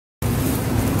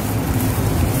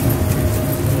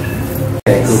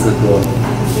Okay, cool.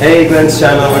 Hey, Glendz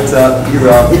channel, what's up? You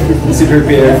rock. Super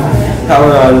beer.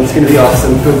 Power on. It's gonna be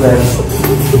awesome. Go Glendz.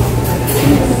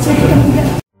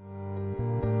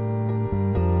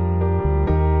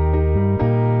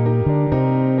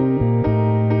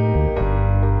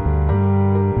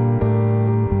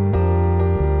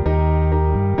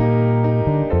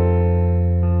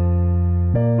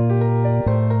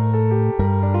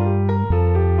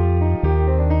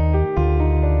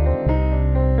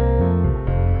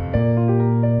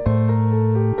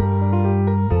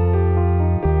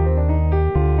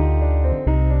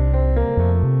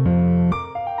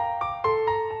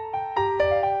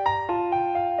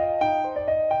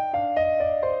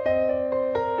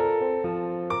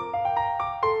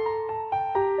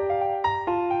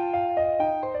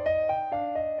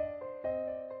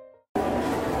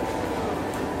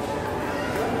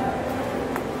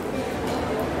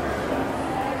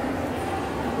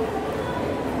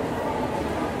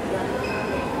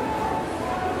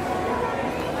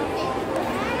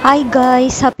 Hi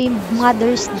guys! Happy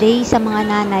Mother's Day sa mga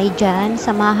nanay dyan.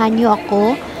 Samahan nyo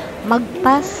ako.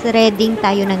 Magpas reading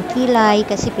tayo ng kilay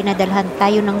kasi pinadalhan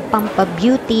tayo ng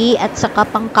pampa-beauty at saka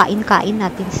pangkain-kain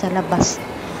natin sa labas.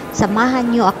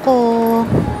 Samahan nyo ako.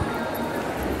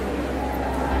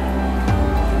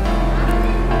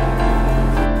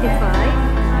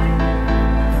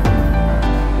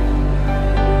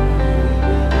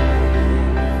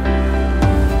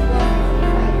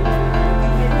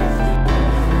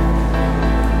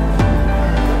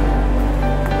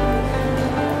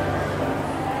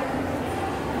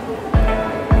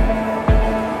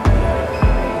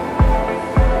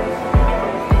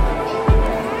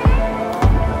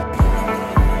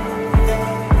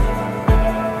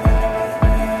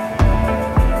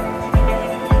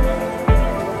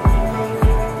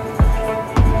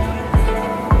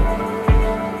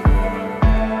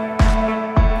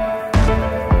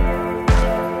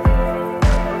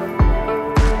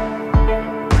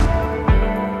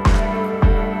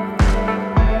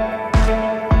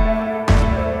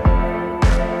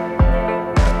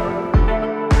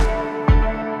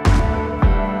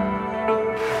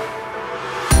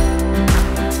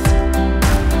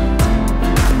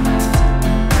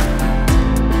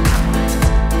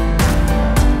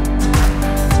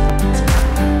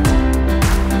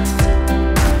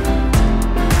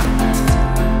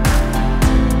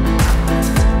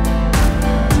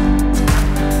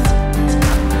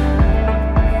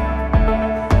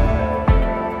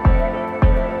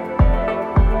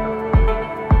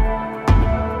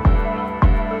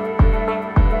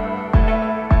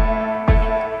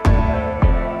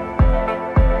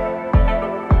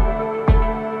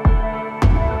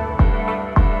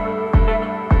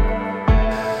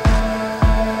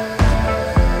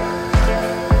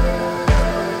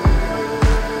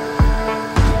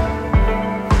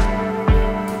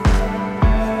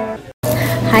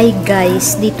 Hi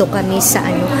guys, dito kami sa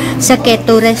sa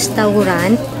Keto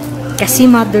Restaurant kasi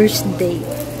Mother's Day.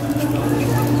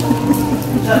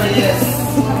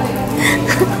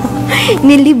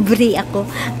 Nilibre ako.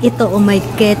 Ito may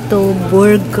keto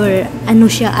burger. Ano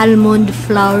siya, almond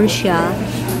flour siya.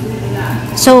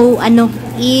 So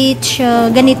each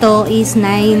ganito is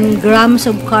 9 grams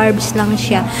of carbs lang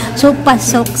siya. So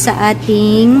pasok sa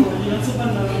ating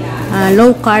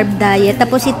low carb diet.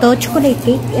 Tapos ito, chocolate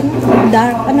cake.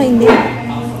 Dark. Hindi?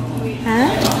 Ha?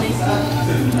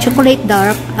 Chocolate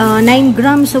dark. 9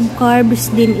 grams of carbs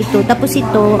din ito. Tapos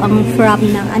ito, ang frap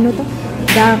ng,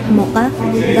 dark mocha.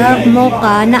 Dark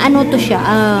mocha, na to siya,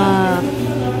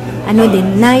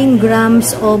 9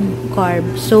 grams of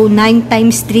carbs. So, 9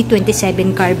 times 3,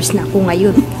 27 carbs na ako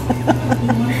ngayon.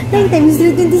 9 times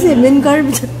 3, 27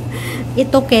 carbs.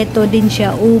 Ito, keto din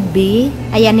siya. Ube.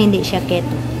 Ayan, hindi siya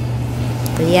keto.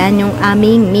 Ayan yung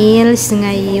aming meals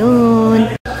ngayon.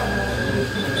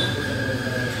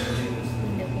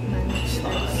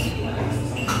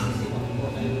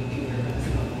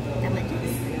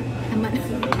 Tama.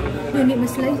 Hindi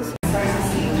mas-slice.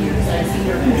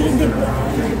 Hindi.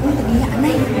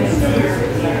 Anay.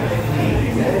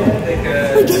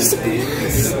 Uy, guys,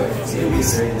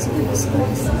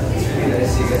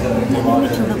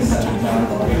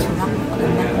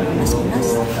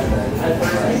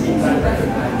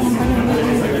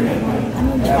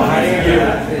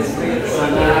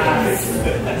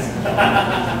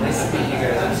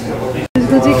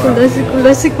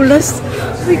 si Kulas.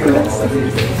 Si Kulas.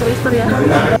 Sorry, istorya.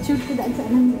 Picture ko daan sa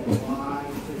anang.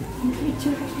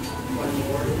 Picture.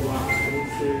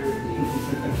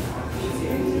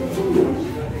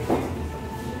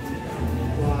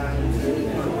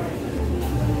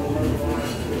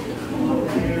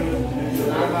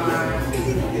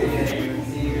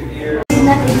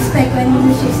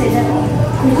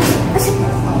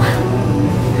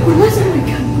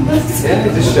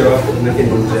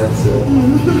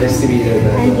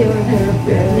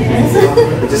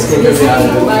 We just came from the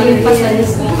island.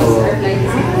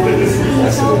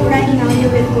 So right now you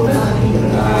will go back in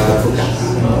Kulas.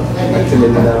 Back to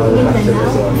Mindanao, back to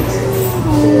Luzon.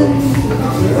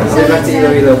 So back to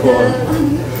Iloilo po.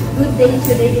 Good day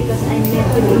today because I met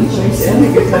you in person.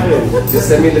 Yeah, good time. Just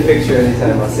send me the picture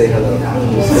anytime. I'll say hello.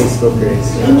 Just Facebook or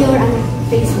Instagram. In your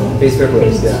Facebook. Facebook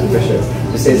post, yeah, for sure.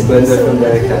 Just say it's Glendz from the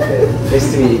cafe. Nice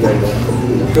to meet you, Glendz.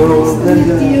 Go, Glendz.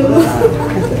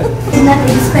 Did not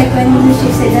expect when she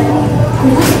said that.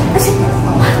 I said,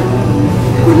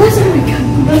 Kulas, oh my God,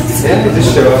 Kulas. Yeah, I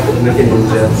just show up looking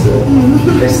ninja, so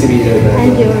nice to meet you.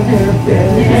 And your girlfriend.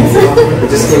 Yes. We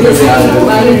just came from the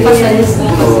island.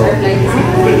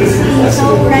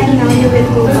 So right now you will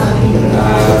go back in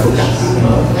Kulas.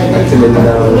 Back to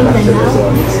Mindanao, back to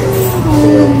Luzon.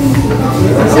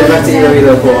 So back to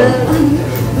Iloilo po.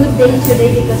 Good day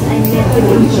today because I met you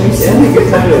in person. Yeah, good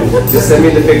time. Just send me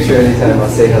the picture anytime. I'll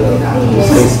say hello.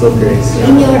 Just Facebook or Instagram.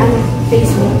 In your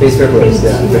Facebook. Facebook post,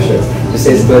 yeah, for sure. Just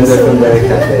say it's Glendz from the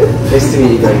cafe. Nice to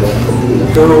meet you, Glendz.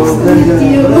 Go, Glendz.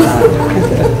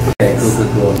 Okay,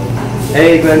 cool.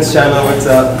 Hey, Glendz channel, what's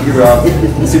up? You rock.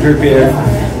 Super here.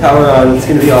 Power on. It's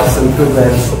gonna be awesome. Cool,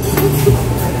 Glendz.